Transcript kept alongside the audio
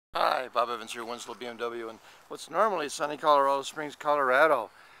Hi, Bob Evans here, Winslow BMW, and what's normally sunny Colorado Springs, Colorado.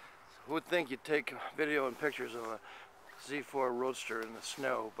 Who would think you'd take video and pictures of a Z4 Roadster in the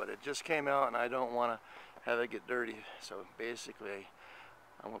snow, but it just came out and I don't want to have it get dirty. So basically,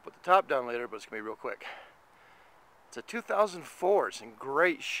 I'm going to put the top down later, but it's going to be real quick. It's a 2004, it's in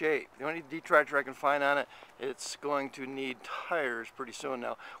great shape. The only detractor I can find on it, it's going to need tires pretty soon.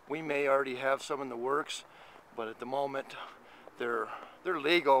 Now, we may already have some in the works, but at the moment, they're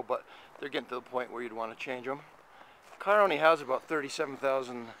legal, but they're getting to the point where you'd want to change them. The car only has about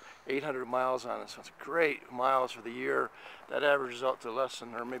 37,800 miles on it, so it's great miles for the year. That averages out to less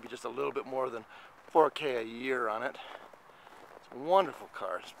than, or maybe just a little bit more than 4K a year on it. It's a wonderful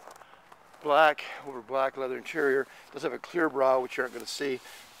car. It's black, over black leather interior. It does have a clear brow, which you aren't going to see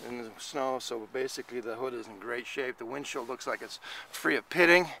in the snow, so basically the hood is in great shape. The windshield looks like it's free of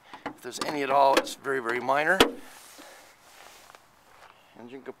pitting. If there's any at all, it's very, very minor.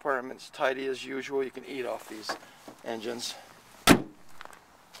 Engine compartment's tidy as usual. You can eat off these engines.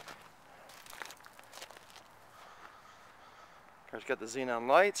 Car's got the xenon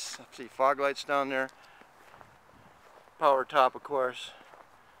lights. I see fog lights down there. Power top, of course.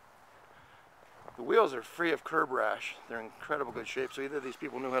 The wheels are free of curb rash. They're in incredible good shape. So either these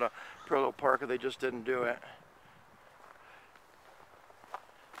people knew how to parallel park or they just didn't do it.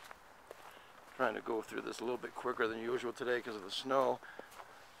 Trying to go through this a little bit quicker than usual today because of the snow.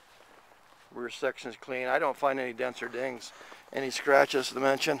 Rear section is clean. I don't find any dents or dings, any scratches to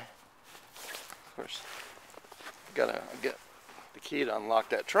mention. Of course, gotta get the key to unlock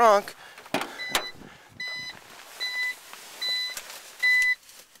that trunk.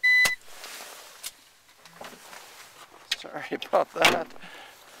 Sorry about that.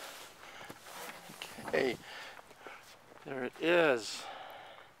 Okay, there it is.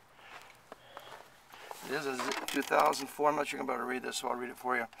 It is a 2004, I'm not sure I'm about to read this, so I'll read it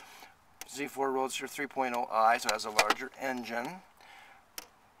for you. Z4 Roadster 3.0i, so it has a larger engine.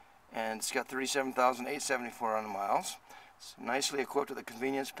 And it's got 37,874 on the miles. It's nicely equipped with a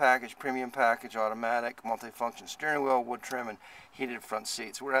convenience package, premium package, automatic, multifunction steering wheel, wood trim, and heated front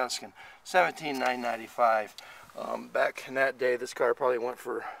seats. We're asking $17,995. Back in that day, this car probably went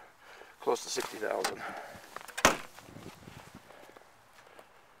for close to $60,000.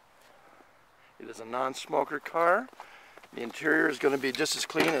 It is a non-smoker car. The interior is going to be just as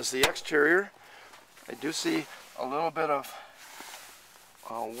clean as the exterior. I do see a little bit of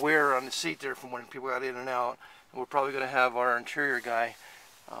wear on the seat there from when people got in and out. And we're probably going to have our interior guy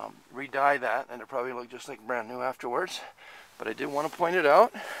re-dye that, and it'll probably look just like brand new afterwards. But I did want to point it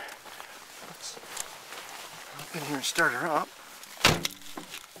out. Let's hop in here and start her up.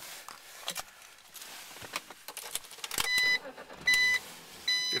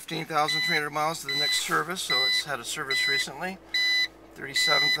 $15,300 miles to the next service, so it's had a service recently.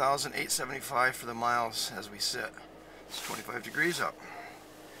 $37,875 for the miles as we sit. It's 25 degrees up.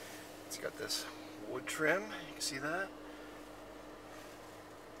 It's got this wood trim, you can see that.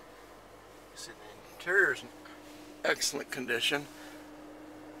 You see the interior is in excellent condition.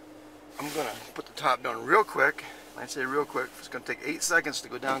 I'm going to put the top down real quick. When I say real quick, it's going to take 8 seconds to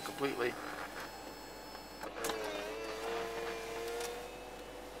go down completely.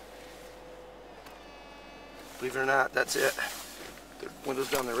 Believe it or not, that's it. The windows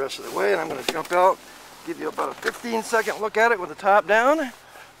down the rest of the way, and I'm going to jump out, give you about a 15-second look at it with the top down.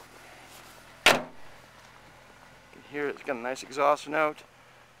 You can hear it's got a nice exhaust note.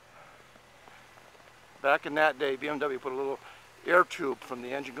 Back in that day, BMW put a little air tube from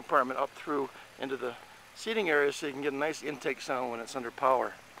the engine compartment up through into the seating area so you can get a nice intake sound when it's under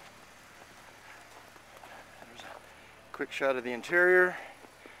power. There's a quick shot of the interior,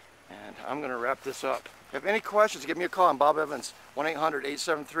 and I'm going to wrap this up. If you have any questions, give me a call. I'm Bob Evans,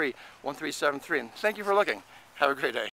 1-800-873-1373. And thank you for looking. Have a great day.